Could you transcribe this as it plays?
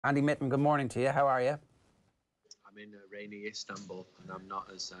Andy Mitten, good morning to you. How are you? I'm in rainy Istanbul, and I'm not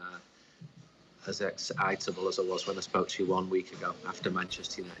as excitable as I was when I spoke to you 1 week ago after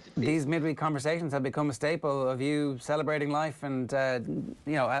Manchester United beat. These midweek conversations have become a staple of you celebrating life and,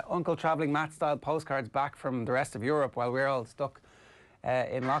 Uncle travelling match-style postcards back from the rest of Europe while we're all stuck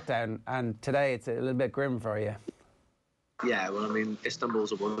in lockdown. And today it's a little bit grim for you. Yeah, well, I mean,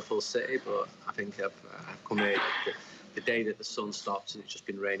 Istanbul's a wonderful city, but I think I've come here the day that the sun stopped, and it's just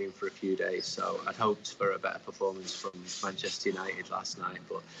been raining for a few days. So I'd hoped for a better performance from Manchester United last night,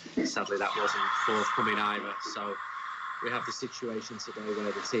 but sadly that wasn't forthcoming either. So we have the situation today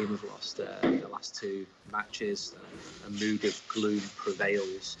where the team have lost the last two matches. A mood of gloom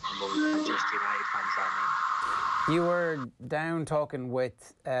prevails among Manchester United fans right now. You were down talking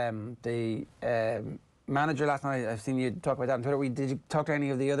with the manager last night. I've seen you talk about that on Twitter. Did you talk to any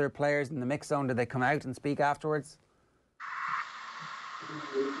of the other players in the mix zone? Did they come out and speak afterwards?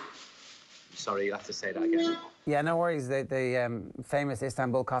 Sorry, you have to say that again. Yeah, no worries. The famous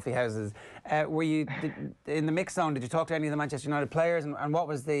Istanbul coffee houses. Were you in the mix zone? Did you talk to any of the Manchester United players? And what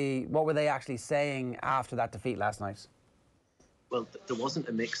were they actually saying after that defeat last night? Well, there wasn't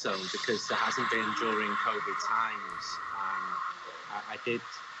a mix zone because there hasn't been during COVID times. I did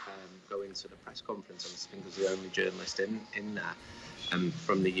go into the press conference. I think I was the only journalist in there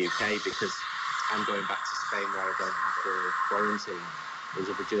from the UK, because I'm going back to Spain where I don't have the quarantine. Those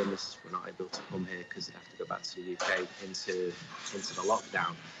other journalists were not able to come here because they have to go back to the UK into the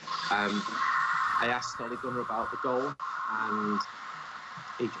lockdown. I asked Ole Gunnar about the goal, and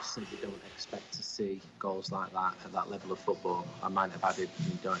he just said we don't expect to see goals like that at that level of football. I might have added,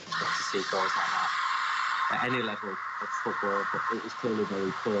 we don't expect to see goals like that at any level of football, but it was clearly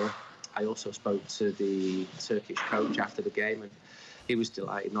very poor. I also spoke to the Turkish coach after the game, and he was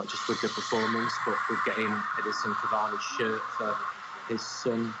delighted not just with the performance, but with getting Edison Cavani's shirt for his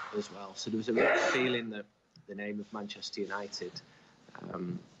son as well. So there was a real feeling that the name of Manchester United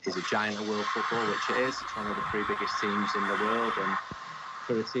is a giant of world football, which it is. It's one of the three biggest teams in the world, and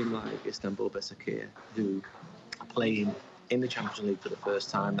for a team like Istanbul Basaksehir, who are playing in the Champions League for the first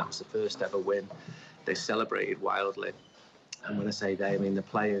time, that was the first ever win. They celebrated wildly, and when I say they, I mean the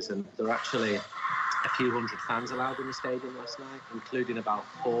players. And there were actually a few hundred fans allowed in the stadium last night, including about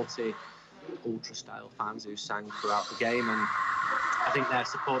 40 ultra-style fans who sang throughout the game, and I think their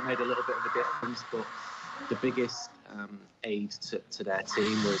support made a little bit of a difference. But the biggest aid to their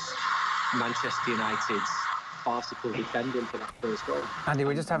team was Manchester United's farcical defending for that first goal. Andy,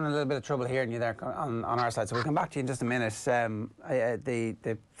 we're just having a little bit of trouble hearing you there on our side, so we'll come back to you in just a minute.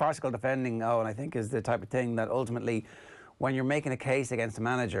 The farcical defending, Owen, I think is the type of thing that ultimately, when you're making a case against a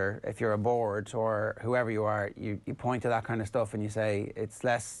manager, if you're a board or whoever you are, you point to that kind of stuff and you say it's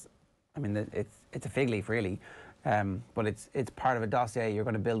less, I mean, it's a fig leaf really, but it's part of a dossier you're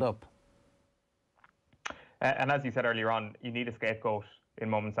going to build up. And as you said earlier on, you need a scapegoat in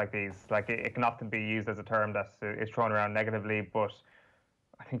moments like these. Like, it can often be used as a term that is thrown around negatively, but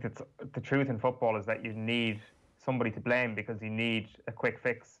I think that's the truth in football, is that you need somebody to blame because you need a quick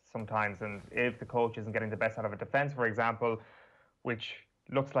fix sometimes. And if the coach isn't getting the best out of a defence, for example, which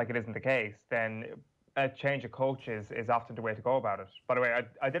looks like it isn't the case, then a change of coaches is often the way to go about it. By the way,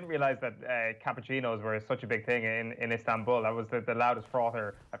 I didn't realise that cappuccinos were such a big thing in Istanbul. That was the loudest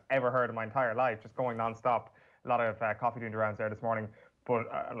frother I've ever heard in my entire life, just going non-stop. A lot of coffee doing the rounds there this morning. But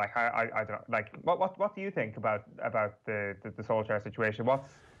I don't like. What do you think about the Solskjaer situation?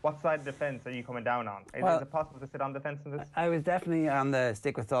 What side of the fence are you coming down on? Is it possible to sit on the fence in this? I was definitely on the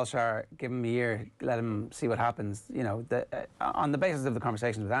stick with Solskjaer. Give him a year, let him see what happens. You know, on the basis of the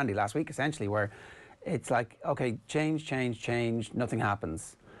conversations with Andy last week, essentially, where it's like, okay, change, nothing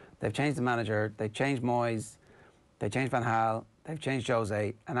happens. They've changed the manager, they've changed Moyes, they changed Van Gaal, they've changed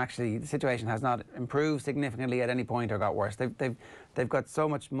Jose, and actually the situation has not improved significantly at any point or got worse. They've got so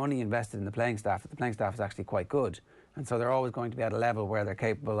much money invested in the playing staff that the playing staff is actually quite good, and so they're always going to be at a level where they're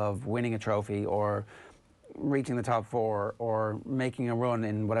capable of winning a trophy or reaching the top four or making a run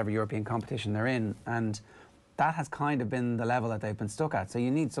in whatever European competition they're in, and that has kind of been the level that they've been stuck at. So you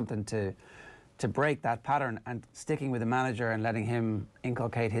need something to break that pattern, and sticking with the manager and letting him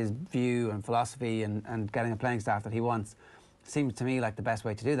inculcate his view and philosophy and getting a playing staff that he wants seems to me like the best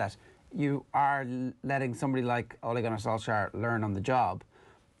way to do that. You are letting somebody like Ole Gunnar Solskjaer learn on the job,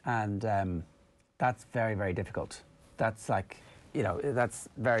 and that's very, very difficult. That's like, you know, that's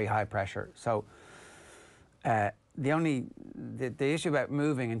very high pressure. So the issue about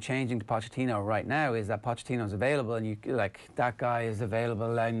moving and changing to Pochettino right now is that Pochettino's available, and you like, that guy is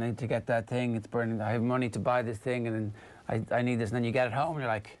available, I need to get that thing, it's burning, I have money to buy this thing, and then I need this, and then you get it home and you're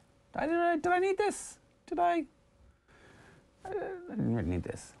like, did I need this? Did I? I didn't really need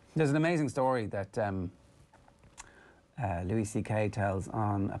this. There's an amazing story that Louis C.K. tells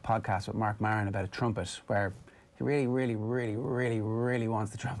on a podcast with Mark Maron about a trumpet where he really, really, really, really, really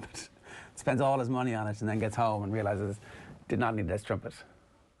wants the trumpet. Spends all his money on it and then gets home and realises did not need this trumpet.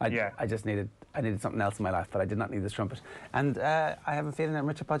 I needed something else in my life, but I did not need this trumpet. And I have a feeling that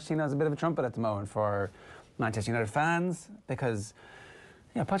Richard Pochettino is a bit of a trumpet at the moment for Manchester United fans, because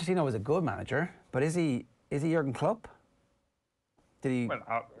Pochettino was a good manager, but is he Jurgen Klopp? Did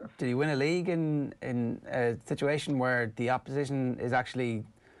he win a league in a situation where the opposition is actually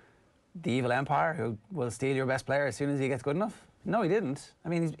the evil empire who will steal your best player as soon as he gets good enough? No, he didn't. I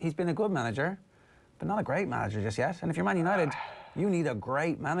mean, he's been a good manager, but not a great manager just yet. And if you're Man United, you need a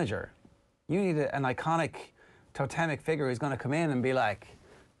great manager. You need an iconic, totemic figure who's going to come in and be like,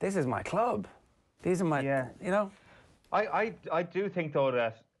 this is my club. These are my, you know? I do think, though,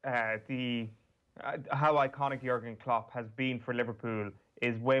 that how iconic Jurgen Klopp has been for Liverpool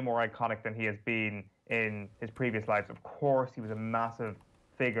is way more iconic than he has been in his previous lives. Of course, he was a massive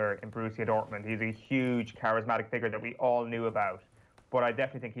figure in Borussia Dortmund. He's a huge, charismatic figure that we all knew about. But I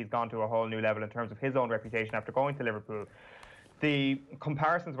definitely think he's gone to a whole new level in terms of his own reputation after going to Liverpool. The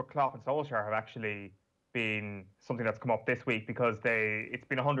comparisons with Klopp and Solskjaer have actually been something that's come up this week, because it's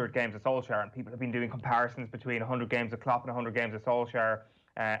been 100 games of Solskjaer, and people have been doing comparisons between 100 games of Klopp and 100 games of Solskjaer.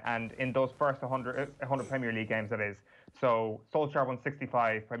 And in those first 100 Premier League games, that is. So Solskjaer won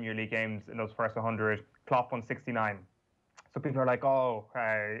 65 Premier League games in those first 100. Klopp won 69. So people are like,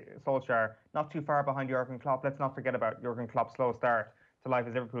 Solskjaer, not too far behind Jurgen Klopp. Let's not forget about Jurgen Klopp's slow start to life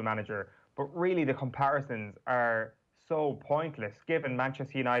as Liverpool manager. But really, the comparisons are so pointless, given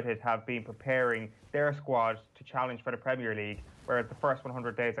Manchester United have been preparing their squad to challenge for the Premier League, whereas the first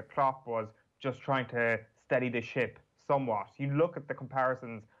 100 days of Klopp was just trying to steady the ship somewhat. You look at the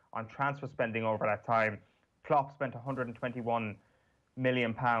comparisons on transfer spending over that time. Klopp spent £121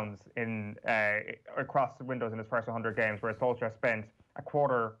 million in across the windows in his first 100 games, whereas Solskjaer spent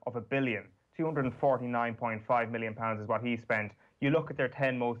 £250 million. £249.5 million is what he spent. You look at their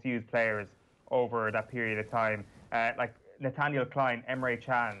 10 most used players over that period of time, like Nathaniel Klein, Emre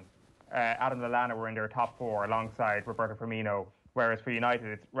Can, Adam Lallana were in their top four alongside Roberto Firmino, whereas for United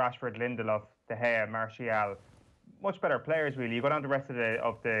it's Rashford, Lindelof, De Gea, Martial. Much better players, really. You go down the rest of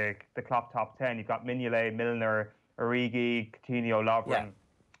the Klopp top 10, you've got Mignolet, Milner, Origi, Coutinho, Lovren,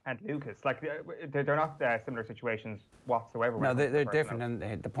 and Lucas. Like, they're not similar situations whatsoever. No, they're different,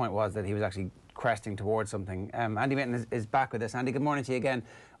 and the point was that he was actually cresting towards something. Andy Mitten is back with us. Andy, good morning to you again.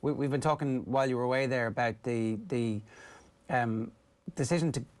 We've been talking while you were away there about the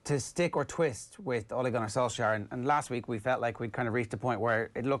decision to stick or twist with Ole Gunnar Solskjaer, and last week we felt like we'd kind of reached a point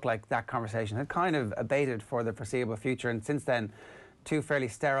where it looked like that conversation had kind of abated for the foreseeable future, and since then two fairly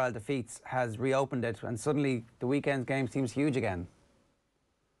sterile defeats has reopened it, and suddenly the weekend's game seems huge again.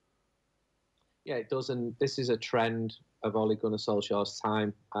 Yeah, it does, and this is a trend of Ole Gunnar Solskjaer's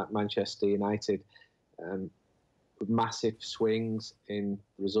time at Manchester United. Massive swings in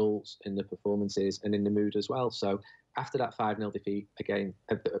results, in the performances, and in the mood as well. So after that 5-0 defeat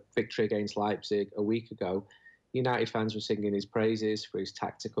victory against Leipzig a week ago, United fans were singing his praises for his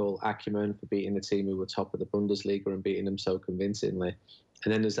tactical acumen, for beating the team who were top of the Bundesliga and beating them so convincingly.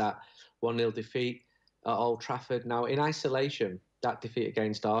 And then there's that 1-0 defeat at Old Trafford. Now, in isolation, that defeat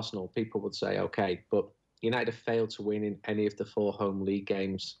against Arsenal, people would say, okay, but United have failed to win in any of the 4 home league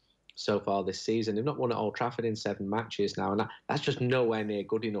games so far this season. They've not won at Old Trafford in 7 matches now, and that's just nowhere near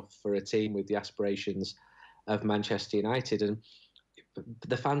good enough for a team with the aspirations of Manchester United. And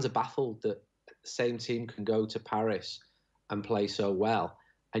the fans are baffled that the same team can go to Paris and play so well,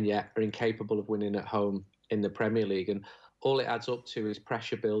 and yet are incapable of winning at home in the Premier League. And all it adds up to is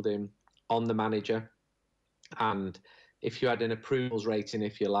pressure building on the manager. And if you had an approvals rating,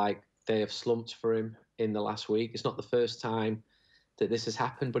 if you like, they have slumped for him in the last week. It's not the first time that this has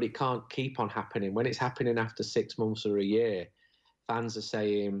happened, but it can't keep on happening. When it's happening after 6 months or a year, fans are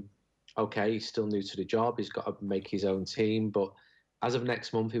saying, okay, he's still new to the job, he's got to make his own team, but as of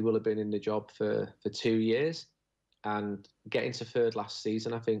next month, he will have been in the job for 2 years. And getting to third last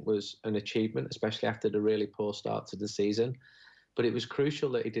season, I think, was an achievement, especially after the really poor start to the season. But it was crucial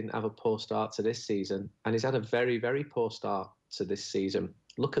that he didn't have a poor start to this season. And he's had a very, very poor start to this season.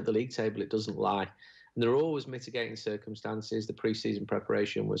 Look at the league table, it doesn't lie. And there are always mitigating circumstances. The pre-season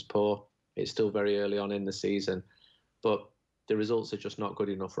preparation was poor. It's still very early on in the season. But the results are just not good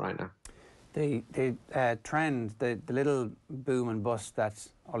enough right now. The trend, the little boom and bust that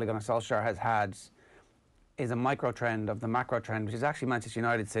Ole Gunnar Solskjaer has had is a micro trend of the macro trend, which is actually Manchester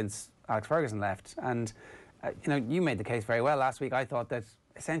United since Alex Ferguson left. And you made the case very well last week. I thought that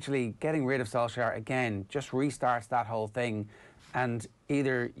essentially getting rid of Solskjaer again just restarts that whole thing, and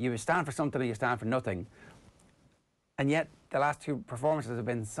either you stand for something or you stand for nothing. And yet the last two performances have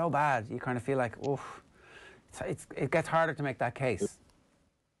been so bad, you kind of feel like, oh, it gets harder to make that case.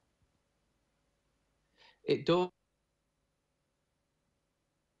 It does.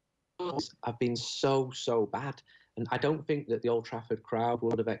 Have been so bad, and I don't think that the Old Trafford crowd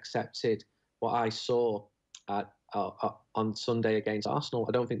would have accepted what I saw on Sunday against Arsenal.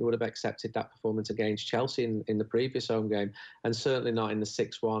 I don't think they would have accepted that performance against Chelsea in the previous home game, and certainly not in the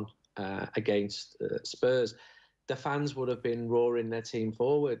 6-1 against Spurs. The fans would have been roaring their team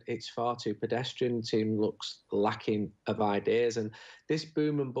forward. It's far too pedestrian. The team looks lacking of ideas, and this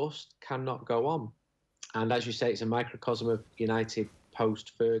boom and bust cannot go on. And as you say, it's a microcosm of United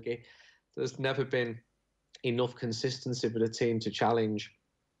post-Fergie. There's never been enough consistency for the team to challenge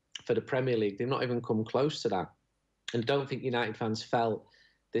for the Premier League. They've not even come close to that. And I don't think United fans felt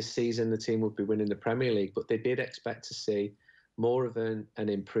this season the team would be winning the Premier League, but they did expect to see more of an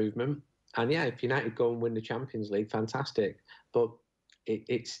improvement. And yeah, if United go and win the Champions League, fantastic. But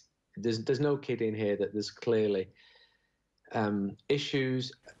there's no kidding here that there's clearly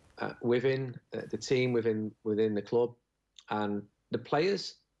issues within the team, within the club, and the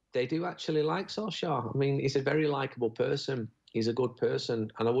players. They do actually like Solskjaer. I mean, he's a very likeable person. He's a good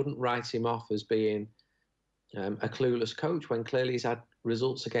person, and I wouldn't write him off as being a clueless coach when clearly he's had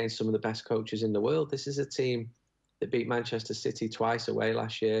results against some of the best coaches in the world. This is a team that beat Manchester City twice away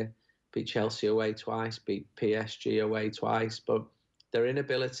last year, beat Chelsea away twice, beat PSG away twice, but their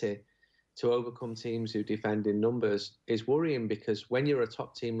inability to overcome teams who defend in numbers is worrying, because when you're a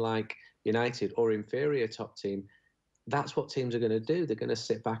top team like United or inferior top team, that's what teams are going to do. They're going to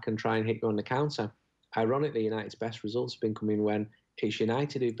sit back and try and hit you on the counter. Ironically, United's best results have been coming when it's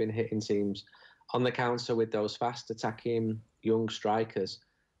United who've been hitting teams on the counter with those fast attacking young strikers.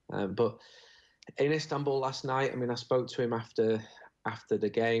 But in Istanbul last night, I mean, I spoke to him after the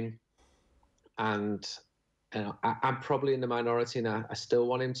game, and I'm probably in the minority now. I still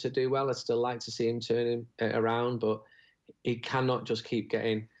want him to do well. I'd still like to see him turn it around, but he cannot just keep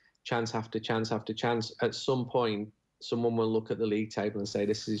getting chance after chance after chance. At some point, someone will look at the league table and say,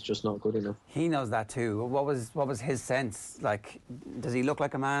 this is just not good enough. He knows that too. What was his sense? Like, does he look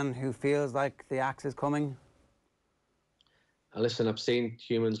like a man who feels like the axe is coming? Listen, I've seen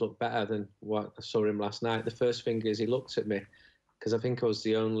humans look better than what I saw him last night. The first thing is he looked at me, because I think I was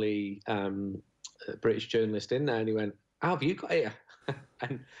the only British journalist in there, and he went, how have you got here?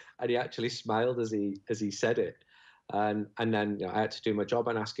 and he actually smiled as he said it. And then I had to do my job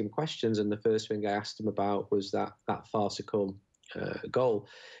and ask him questions. And the first thing I asked him about was that farcical goal.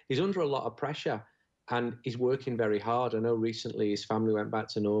 He's under a lot of pressure, and he's working very hard. I know recently his family went back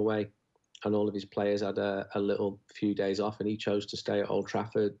to Norway, and all of his players had a little few days off, and he chose to stay at Old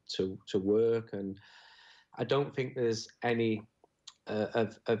Trafford to work. And I don't think there's any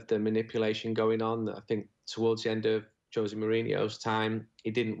of the manipulation going on. I think towards the end of Jose Mourinho's time,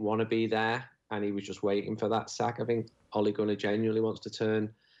 he didn't want to be there, and he was just waiting for that sack. I think Ole Gunnar genuinely wants to turn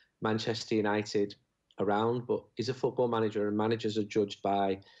Manchester United around, but he's a football manager, and managers are judged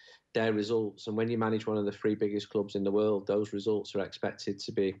by their results. And when you manage one of the 3 biggest clubs in the world, those results are expected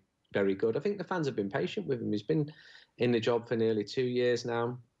to be very good. I think the fans have been patient with him. He's been in the job for nearly 2 years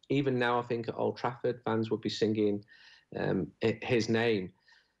now. Even now, I think at Old Trafford, fans would be singing his name.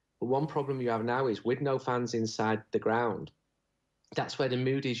 But one problem you have now is with no fans inside the ground, that's where the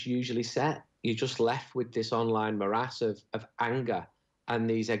mood is usually set. You're just left with this online morass of anger and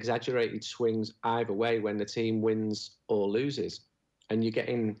these exaggerated swings either way when the team wins or loses. And you're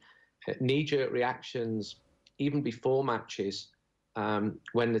getting knee-jerk reactions even before matches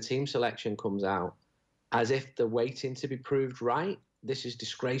when the team selection comes out, as if they're waiting to be proved right. This is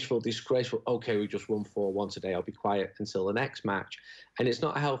disgraceful. Okay, we just won 4-1 today. I'll be quiet until the next match. And it's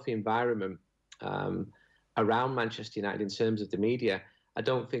not a healthy environment around Manchester United in terms of the media. I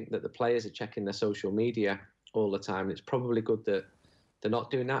don't think that the players are checking their social media all the time. It's probably good that they're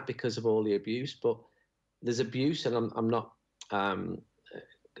not doing that because of all the abuse. But there's abuse, and I'm not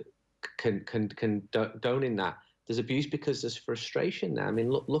condoning that. There's abuse because there's frustration there. I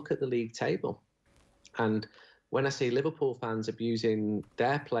mean, look at the league table. And when I see Liverpool fans abusing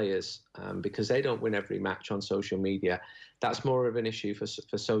their players because they don't win every match on social media, that's more of an issue for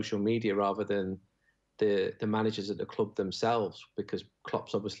social media rather than the managers at the club themselves, because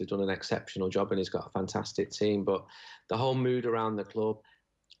Klopp's obviously done an exceptional job and he's got a fantastic team. But the whole mood around the club,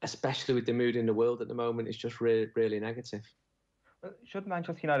 especially with the mood in the world at the moment, is just really negative. Should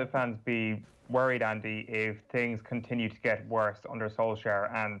Manchester United fans be worried, Andy, if things continue to get worse under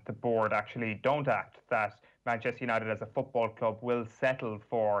Solskjaer and the board actually don't act, that Manchester United as a football club will settle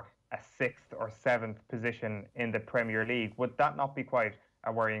for a 6th or 7th position in the Premier League. Would that not be quite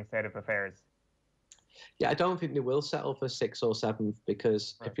a worrying state of affairs? Yeah, I don't think they will settle for 6th or 7th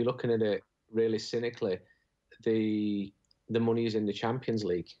because if you're looking at it really cynically, the money is in the Champions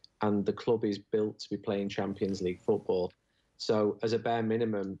League and the club is built to be playing Champions League football. So as a bare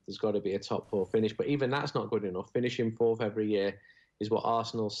minimum, there's got to be a top 4 finish. But even that's not good enough. Finishing 4th every year is what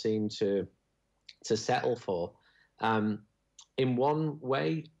Arsenal seem to settle for. In one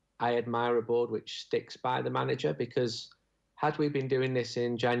way, I admire a board which sticks by the manager, because had we been doing this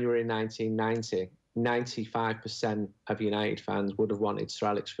in January 1990, 95% of United fans would have wanted Sir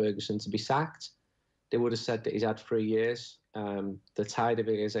Alex Ferguson to be sacked. They would have said that he's had 3 years. They're tired of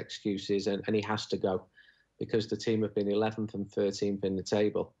his excuses and he has to go, because the team have been 11th and 13th in the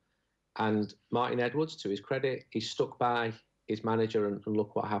table. And Martin Edwards, to his credit, he stuck by his manager and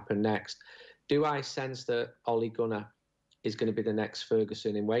look what happened next. Do I sense that Ole Gunnar is going to be the next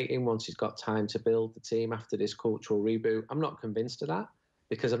Ferguson in waiting once he's got time to build the team after this cultural reboot? I'm not convinced of that,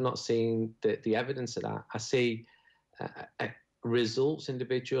 because I've not seen the evidence of that. I see results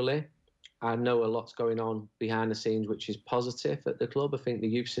individually. I know a lot's going on behind the scenes, which is positive at the club. I think the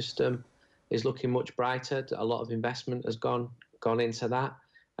youth system is looking much brighter. A lot of investment has gone into that.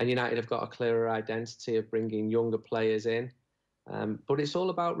 And United have got a clearer identity of bringing younger players in. But it's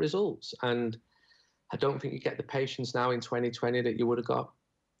all about results. And I don't think you get the patience now in 2020 that you would have got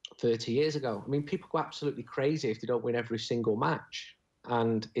 30 years ago. I mean, people go absolutely crazy if they don't win every single match.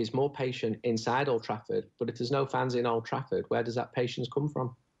 And it's more patient inside Old Trafford. But if there's no fans in Old Trafford, where does that patience come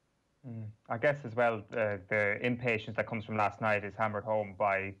from? I guess as well, the impatience that comes from last night is hammered home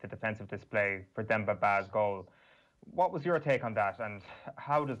by the defensive display for Demba Ba's goal. What was your take on that, and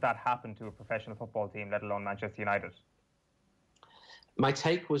how does that happen to a professional football team, let alone Manchester United? My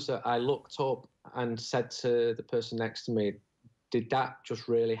take was that I looked up and said to the person next to me, did that just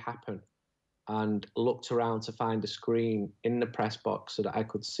really happen? And looked around to find a screen in the press box so that I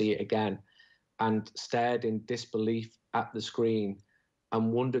could see it again, and stared in disbelief at the screen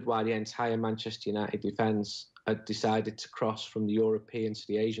and wondered why the entire Manchester United defence had decided to cross from the European to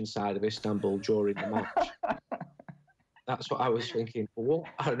the Asian side of Istanbul during the match. That's what I was thinking. What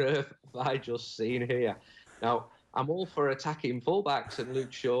on earth have I just seen here? Now, I'm all for attacking fullbacks and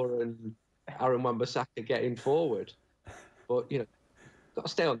Luke Shaw and Aaron Wan-Bissaka getting forward, but, got to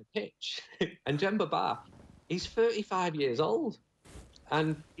stay on the pitch. And Demba Ba, he's 35 years old,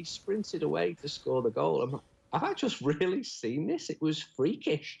 and he sprinted away to score the goal. Have I just really seen this? It was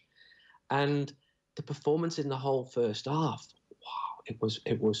freakish. And the performance in the whole first half, wow, it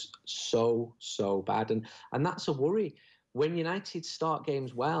was so bad. And that's a worry. When United start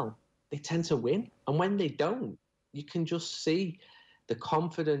games well, they tend to win. And when they don't, you can just see the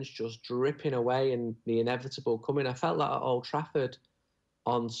confidence just dripping away and the inevitable coming. I felt that at Old Trafford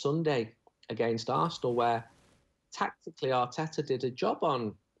on Sunday against Arsenal, where tactically Arteta did a job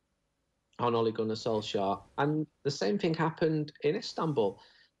on Ole Gunnar Solskjaer. And the same thing happened in Istanbul.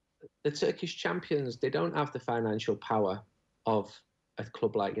 The Turkish champions, they don't have the financial power of a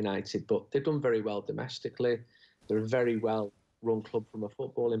club like United, but they've done very well domestically. They're a very well-run club from a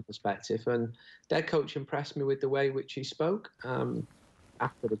footballing perspective. And their coach impressed me with the way which he spoke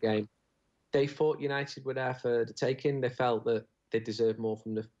after the game. They thought United were there for the taking. They felt that they deserved more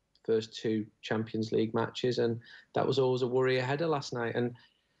from the first 2 Champions League matches. And that was always a worry ahead of last night. And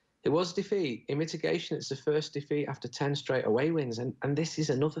it was defeat. In mitigation, it's the first defeat after 10 straight away wins. And this is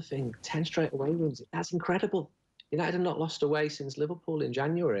another thing, 10 straight away wins. That's incredible. United have not lost away since Liverpool in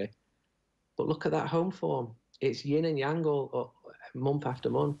January. But look at that home form. It's yin and yang all month after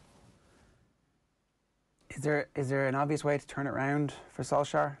month. Is there an obvious way to turn it around for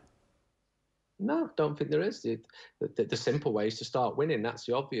Solskjaer? No, don't think there is. The simple way is to start winning. That's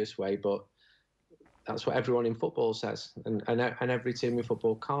the obvious way, but that's what everyone in football says. And every team in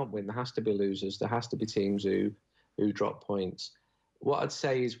football can't win. There has to be losers. There has to be teams who drop points. What I'd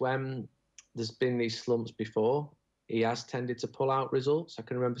say is when there's been these slumps before, he has tended to pull out results. I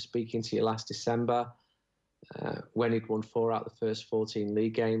can remember speaking to you last December when he'd won 4 out of the first 14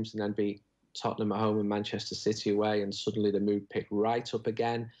 league games and then beat Tottenham at home and Manchester City away, and suddenly the mood picked right up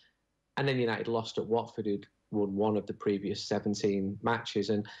again. And then United lost at Watford, who'd won 1 of the previous 17 matches.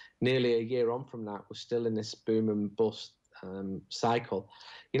 And nearly a year on from that, we're still in this boom and bust cycle.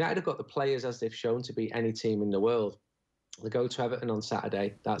 United have got the players, as they've shown, to beat any team in the world. They go to Everton on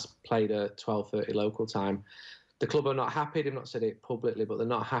Saturday. That's played at 12:30 local time. The club are not happy. They've not said it publicly, but they're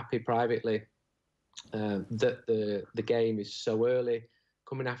not happy privately that the game is so early,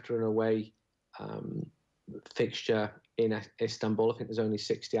 coming after an away fixture in Istanbul. I think there's only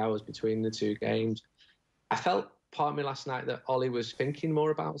 60 hours between the 2 games. I felt part of me last night that Ollie was thinking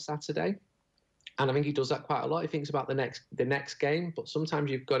more about Saturday. And I think he does that quite a lot. He thinks about the next game, but sometimes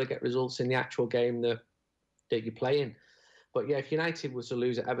you've got to get results in the actual game that you're playing. But yeah, if United was to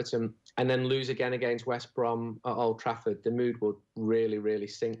lose at Everton and then lose again against West Brom at Old Trafford, the mood would really, really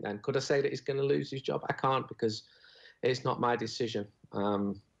sink then. Could I say that he's going to lose his job? I can't, because it's not my decision.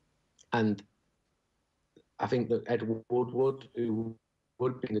 And I think that Ed Woodward, who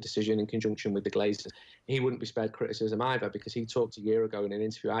would be in the decision in conjunction with the Glazers, he wouldn't be spared criticism either, because he talked a year ago in an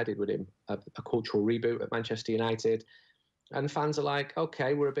interview I did with him, a cultural reboot at Manchester United. And fans are like,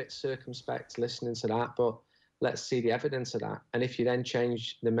 okay, we're a bit circumspect listening to that, but let's see the evidence of that. And if you then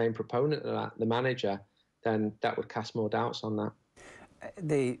change the main proponent of that, the manager, then that would cast more doubts on that.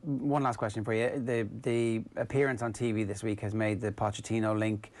 One last question for you. The appearance on TV this week has made the Pochettino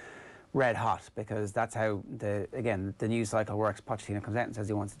link red hot, because that's how the news cycle works. Pochettino comes out and says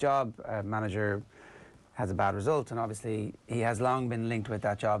he wants a job. Manager has a bad result, and obviously he has long been linked with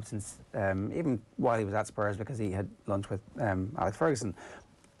that job since even while he was at Spurs, because he had lunch with Alex Ferguson.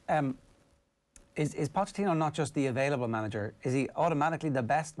 Is Pochettino not just the available manager? Is he automatically the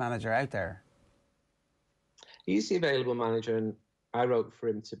best manager out there? He's the available manager, and I wrote for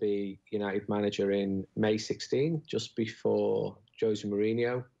him to be United manager in May 16, just before Jose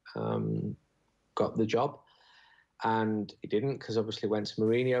Mourinho got the job. And he didn't, because obviously went to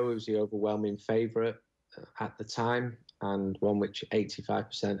Mourinho, who was the overwhelming favourite at the time, and one which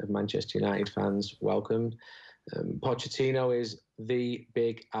 85% of Manchester United fans welcomed. Pochettino is the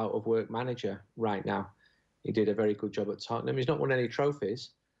big out-of-work manager right now. He did a very good job at Tottenham. He's not won any trophies,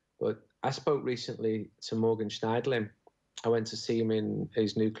 but I spoke recently to Morgan Schneiderlin. I went to see him in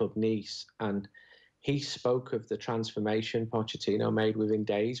his new club, Nice, and he spoke of the transformation Pochettino made within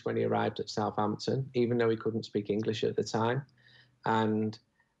days when he arrived at Southampton, even though he couldn't speak English at the time. And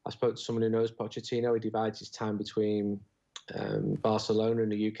I spoke to someone who knows Pochettino. He divides his time between Barcelona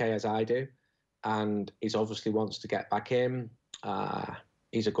and the UK, as I do. And he obviously wants to get back in.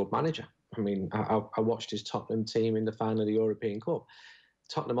 He's a good manager. I mean, I watched his Tottenham team in the final of the European Cup.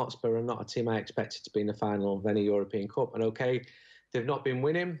 Tottenham Hotspur are not a team I expected to be in the final of any European Cup. And okay, they've not been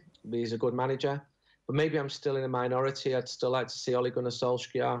winning, but he's a good manager. But maybe I'm still in a minority. I'd still like to see Ole Gunnar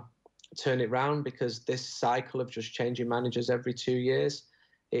Solskjaer turn it round, because this cycle of just changing managers every 2 years,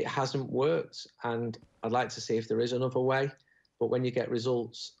 it hasn't worked. And I'd like to see if there is another way. But when you get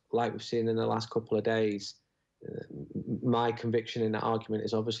results like we've seen in the last couple of days, my conviction in that argument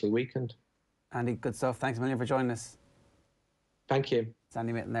is obviously weakened. Andy, good stuff. Thanks a million for joining us. Thank you. It's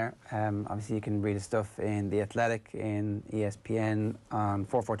Andy Mitten there. Obviously, you can read his stuff in The Athletic, in ESPN, on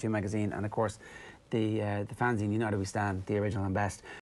 442 magazine, and of course, the fanzine United We Stand, the original and best.